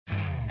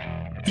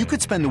You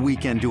could spend the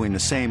weekend doing the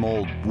same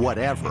old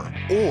whatever,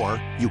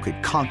 or you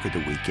could conquer the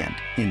weekend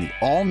in the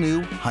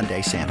all-new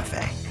Hyundai Santa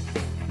Fe.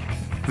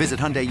 Visit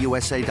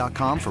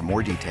HyundaiUSA.com for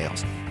more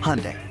details.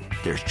 Hyundai,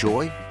 there's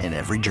joy in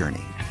every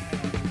journey.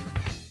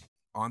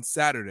 On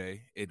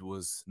Saturday, it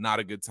was not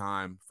a good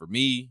time for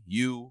me,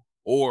 you,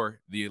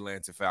 or the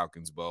Atlanta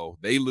Falcons, Bo.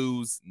 They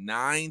lose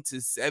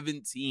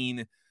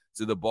 9-17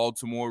 to the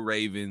Baltimore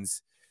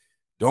Ravens.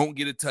 Don't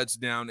get a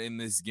touchdown in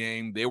this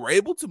game. They were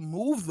able to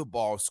move the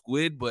ball,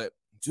 Squid, but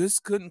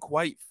just couldn't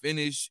quite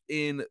finish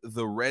in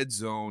the red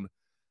zone.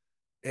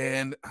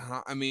 And,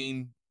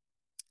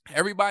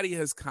 everybody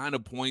has kind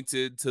of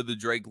pointed to the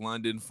Drake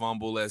London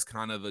fumble as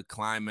kind of the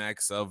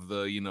climax of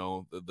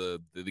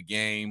the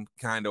game,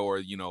 kind of, or,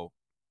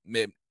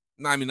 not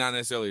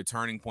necessarily a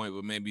turning point,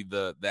 but maybe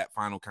that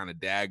final kind of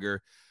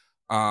dagger.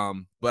 But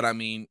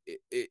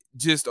it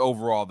just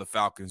overall, the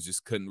Falcons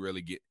just couldn't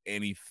really get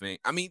anything.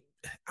 I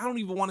don't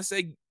even want to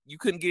say you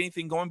couldn't get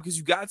anything going because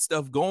you got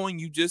stuff going.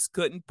 You just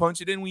couldn't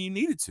punch it in when you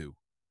needed to.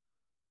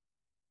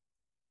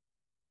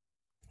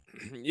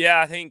 Yeah,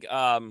 I think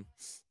I've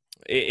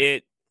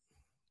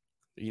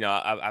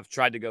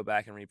tried to go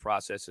back and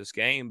reprocess this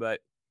game, but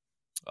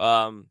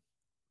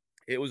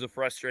it was a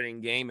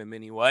frustrating game in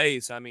many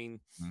ways.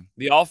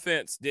 The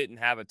offense didn't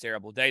have a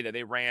terrible day. That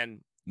they ran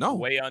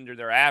way under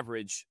their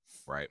average.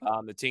 Right.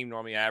 The team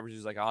normally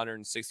averages like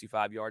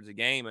 165 yards a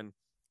game, and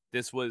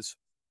this was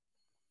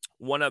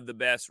one of the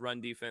best run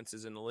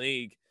defenses in the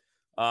league.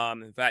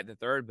 In fact, the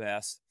third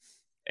best.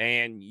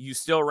 And you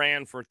still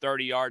ran for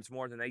 30 yards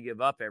more than they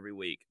give up every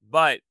week.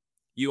 But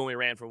you only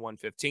ran for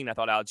 115. I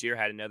thought Algier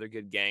had another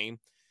good game.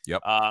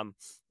 Yep.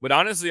 But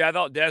honestly, I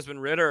thought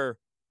Desmond Ridder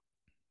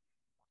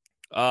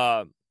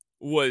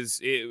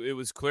was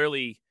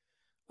clearly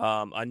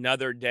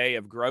another day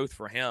of growth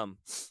for him.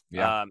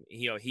 Yeah.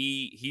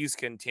 He's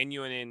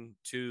continuing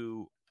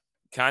to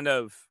kind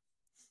of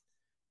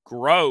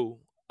grow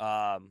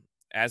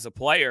as a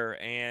player.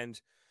 And,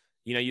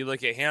 you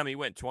look at him, he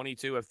went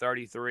 22 of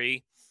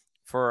 33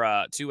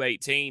 for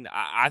 218.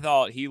 I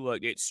thought he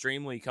looked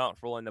extremely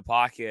comfortable in the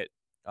pocket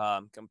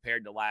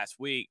compared to last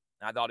week.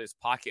 I thought his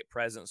pocket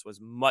presence was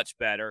much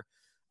better.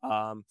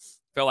 Felt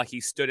like he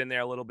stood in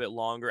there a little bit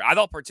longer. I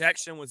thought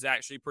protection was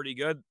actually pretty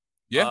good.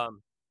 Yeah,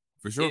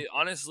 for sure.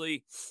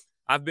 Honestly,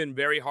 I've been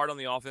very hard on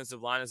the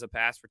offensive line as a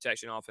pass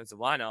protection offensive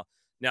line.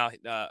 Now,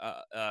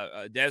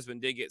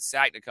 Desmond did get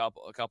sacked a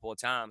couple of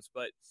times,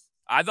 but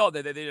I thought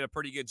that they did a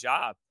pretty good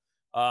job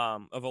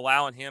of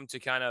allowing him to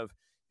kind of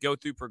go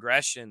through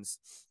progressions.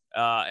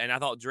 And I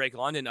thought Drake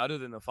London, other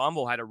than the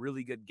fumble, had a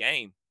really good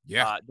game.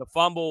 Yeah. The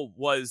fumble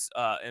was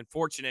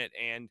unfortunate,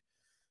 and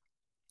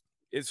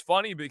it's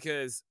funny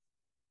because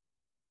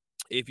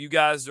if you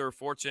guys are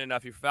fortunate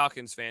enough, you're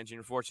Falcons fans,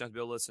 you're fortunate to be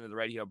able to listen to the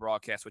radio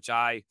broadcast, which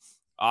I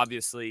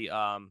obviously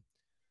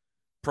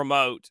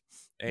promote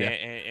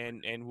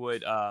and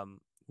would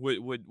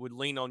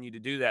lean on you to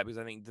do that, because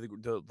I think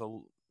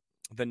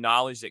the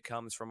knowledge that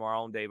comes from our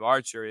own Dave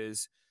Archer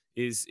is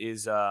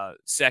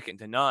second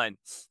to none.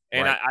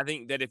 And right. I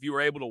think that if you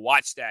were able to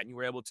watch that and you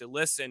were able to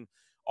listen,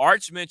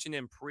 Arch mentioned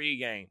in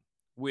pregame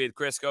with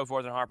Chris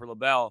Goforth and Harper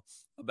LaBelle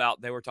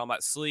about, they were talking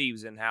about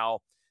sleeves and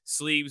how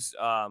sleeves,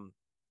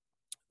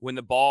 when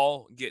the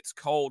ball gets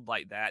cold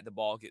like that, the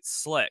ball gets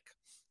slick.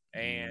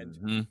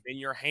 And in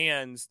your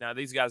hands, now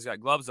these guys got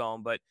gloves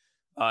on, but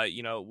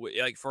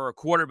like for a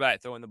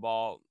quarterback throwing the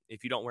ball,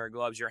 if you don't wear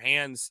gloves, your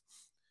hands,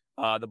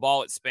 the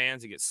ball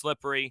expands, it gets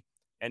slippery,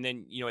 and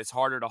then it's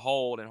harder to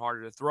hold and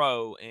harder to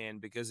throw, and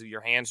because of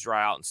your hands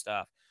dry out and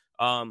stuff.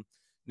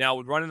 Now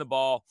with running the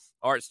ball,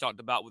 Art's talked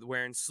about with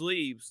wearing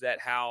sleeves, that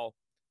how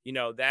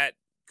that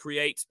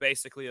creates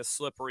basically a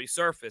slippery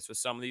surface with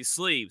some of these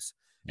sleeves,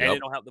 and it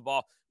don't help the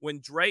ball. When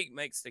Drake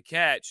makes the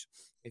catch,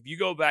 if you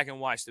go back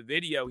and watch the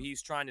video,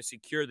 he's trying to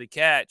secure the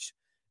catch,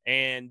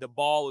 and the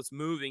ball is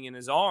moving in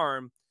his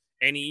arm,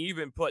 and he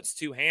even puts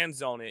two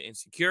hands on it and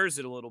secures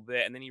it a little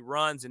bit, and then he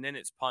runs, and then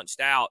it's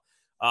punched out.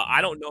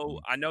 I don't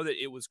know. I know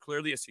that it was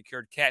clearly a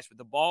secured catch, but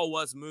the ball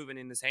was moving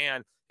in his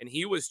hand, and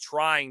he was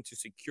trying to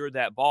secure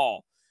that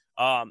ball.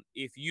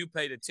 If you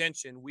paid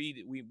attention,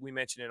 we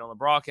mentioned it on the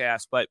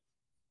broadcast, but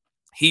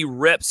he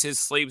rips his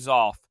sleeves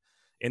off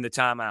in the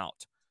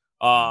timeout.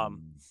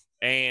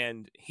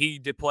 And he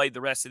played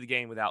the rest of the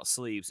game without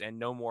sleeves and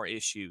no more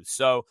issues.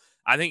 So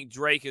I think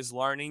Drake is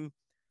learning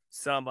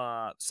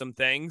some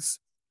things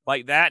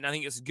like that, and I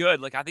think it's good.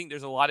 Like, I think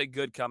there's a lot of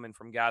good coming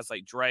from guys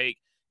like Drake.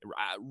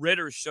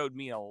 Ridder showed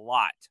me a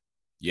lot.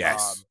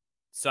 Yes.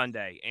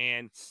 Sunday.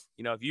 And,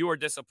 if you were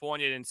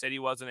disappointed and said he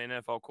wasn't an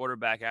NFL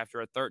quarterback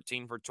after a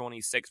 13 for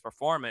 26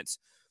 performance,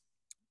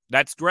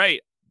 that's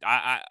great.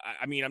 I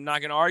mean, I'm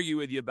not going to argue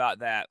with you about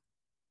that.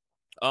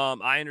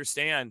 I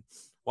understand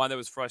why there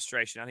was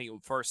frustration. I think it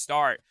would first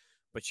start,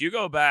 but you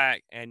go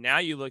back and now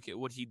you look at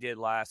what he did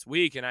last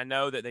week. And I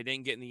know that they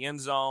didn't get in the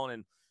end zone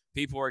and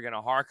people are going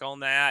to hark on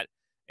that.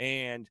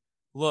 And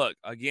look,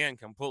 again,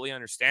 completely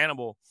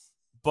understandable,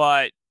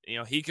 but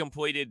he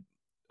completed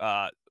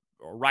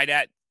right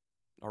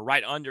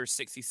under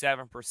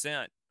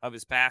 67% of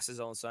his passes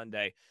on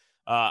Sunday.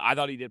 I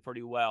thought he did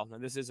pretty well. Now,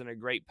 this isn't a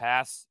great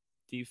pass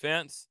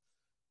defense,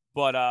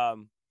 but I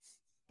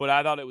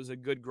thought it was a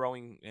good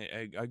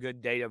a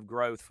good day of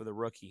growth for the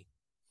rookie.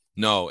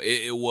 No,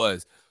 it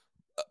was.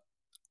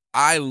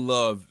 I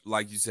love,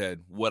 like you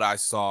said, what I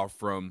saw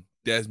from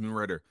Desmond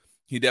Ridder.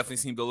 He definitely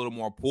seemed a little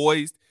more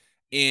poised,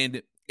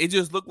 and it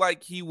just looked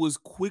like he was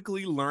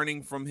quickly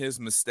learning from his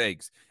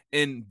mistakes.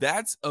 And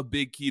that's a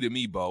big key to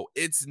me, Bo.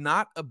 It's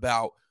not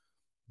about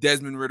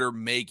Desmond Ridder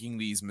making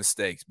these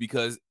mistakes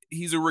because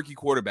he's a rookie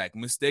quarterback.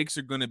 Mistakes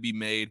are going to be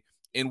made,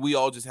 and we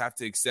all just have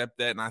to accept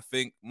that. And I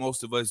think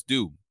most of us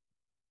do.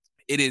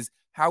 It is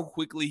how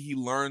quickly he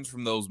learns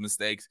from those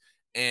mistakes,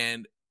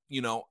 and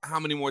how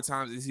many more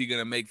times is he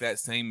going to make that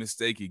same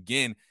mistake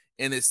again?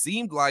 And it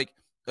seemed like,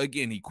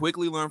 again, he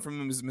quickly learned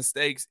from his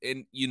mistakes,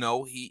 and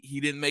he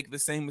didn't make the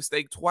same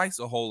mistake twice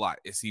a whole lot,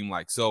 it seemed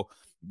like. So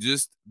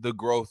just the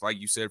growth, like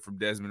you said, from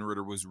Desmond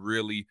Ridder was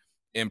really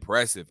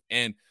impressive,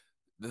 and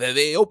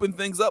they opened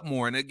things up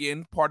more. And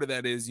again, part of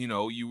that is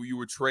you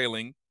were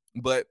trailing,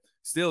 but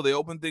still they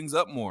opened things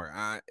up more.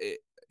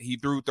 He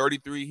threw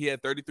 33. He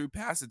had 33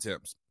 pass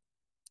attempts.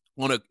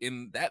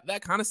 And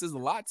that kind of says a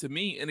lot to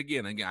me. And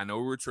again, I know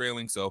we were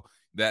trailing, so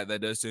that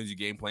does change your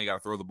game plan. You got to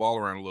throw the ball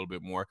around a little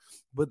bit more,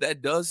 but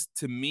that does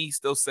to me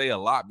still say a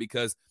lot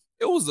because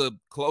it was a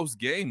close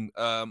game.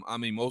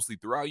 Mostly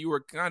throughout, you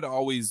were kind of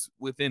always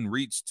within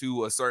reach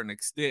to a certain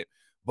extent,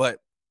 but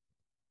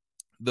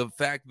the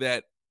fact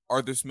that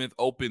Arthur Smith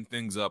opened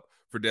things up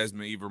for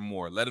Desmond even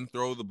more, let him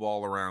throw the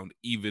ball around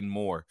even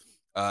more,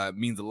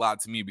 means a lot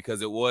to me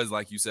because it was,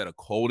 like you said, a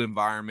cold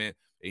environment.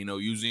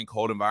 Usually in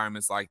cold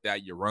environments like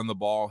that, you run the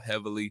ball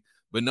heavily.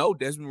 But no,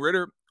 Desmond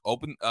Ridder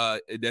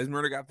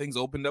got things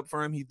opened up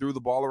for him. He threw the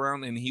ball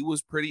around, and he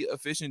was pretty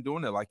efficient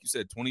doing it. Like you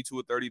said, 22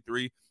 of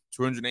 33,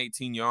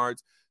 218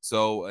 yards.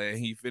 So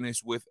he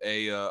finished with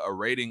a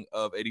rating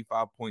of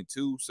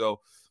 85.2. So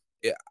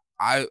yeah,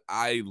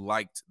 I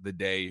liked the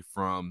day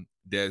from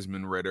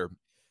Desmond Ridder.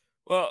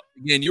 Well,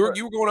 again, you were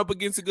going up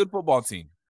against a good football team.